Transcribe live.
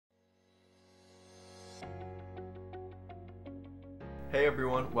Hey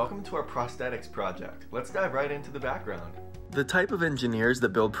everyone, welcome to our prosthetics project. Let's dive right into the background. The type of engineers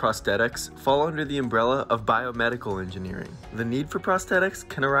that build prosthetics fall under the umbrella of biomedical engineering. The need for prosthetics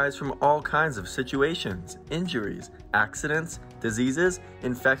can arise from all kinds of situations, injuries, accidents, diseases,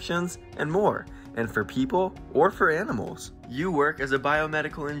 infections, and more, and for people or for animals. You work as a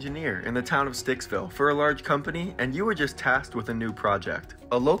biomedical engineer in the town of Sticksville for a large company, and you were just tasked with a new project.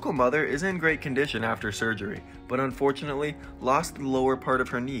 A local mother is in great condition after surgery, but unfortunately lost the lower part of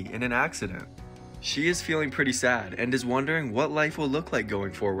her knee in an accident. She is feeling pretty sad and is wondering what life will look like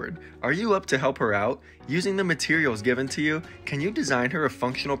going forward. Are you up to help her out? Using the materials given to you, can you design her a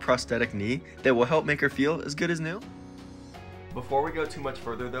functional prosthetic knee that will help make her feel as good as new? Before we go too much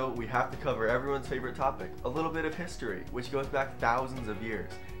further though, we have to cover everyone's favorite topic, a little bit of history, which goes back thousands of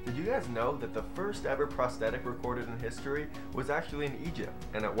years. Did you guys know that the first ever prosthetic recorded in history was actually in Egypt?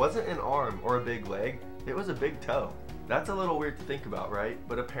 And it wasn't an arm or a big leg, it was a big toe. That's a little weird to think about, right?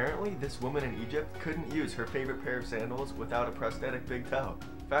 But apparently this woman in Egypt couldn't use her favorite pair of sandals without a prosthetic big toe.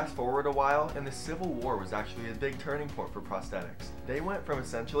 Fast forward a while, and the Civil War was actually a big turning point for prosthetics. They went from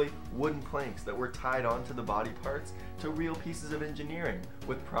essentially wooden planks that were tied onto the body parts to real pieces of engineering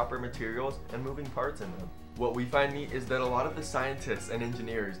with proper materials and moving parts in them. What we find neat is that a lot of the scientists and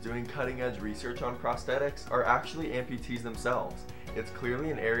engineers doing cutting-edge research on prosthetics are actually amputees themselves. It's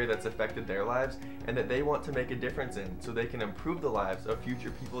clearly an area that's affected their lives and that they want to make a difference in so they can improve the lives of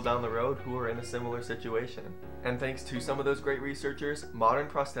future people down the road who are in a similar situation. And thanks to some of those great researchers, modern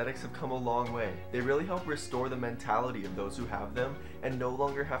prosthetics have come a long way. They really help restore the mentality of those who have them and no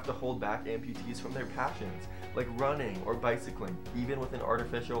longer have to hold back amputees from their passions, like running or bicycling, even with an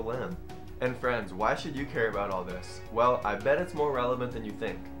artificial limb. And friends, why should you care about all this? Well, I bet it's more relevant than you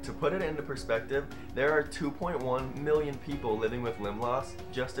think. To put it into perspective, there are 2.1 million people living with limb loss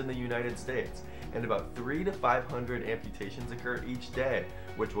just in the United States, and about 300 to 500 amputations occur each day,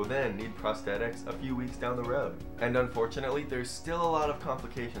 which will then need prosthetics a few weeks down the road. And unfortunately, there's still a lot of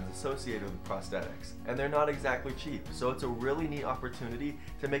complications associated with prosthetics, and they're not exactly cheap, so it's a really neat opportunity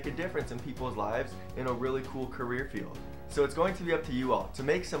to make a difference in people's lives in a really cool career field. So it's going to be up to you all to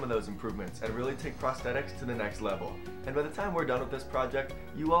make some of those improvements and really take prosthetics to the next level. And by the time we're done with this project,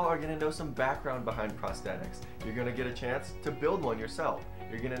 you all are going to know some background behind prosthetics. You're going to get a chance to build one yourself.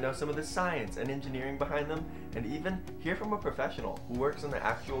 You're going to know some of the science and engineering behind them, and even hear from a professional who works in the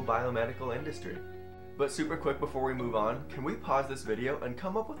actual biomedical industry. But super quick before we move on, can we pause this video and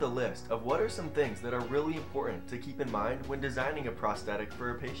come up with a list of what are some things that are really important to keep in mind when designing a prosthetic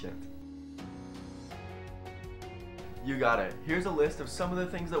for a patient? You got it. Here's a list of some of the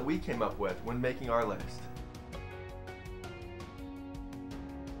things that we came up with when making our list.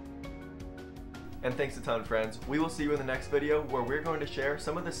 And thanks a ton, friends. We will see you in the next video where we're going to share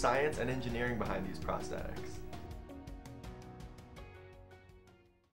some of the science and engineering behind these prosthetics.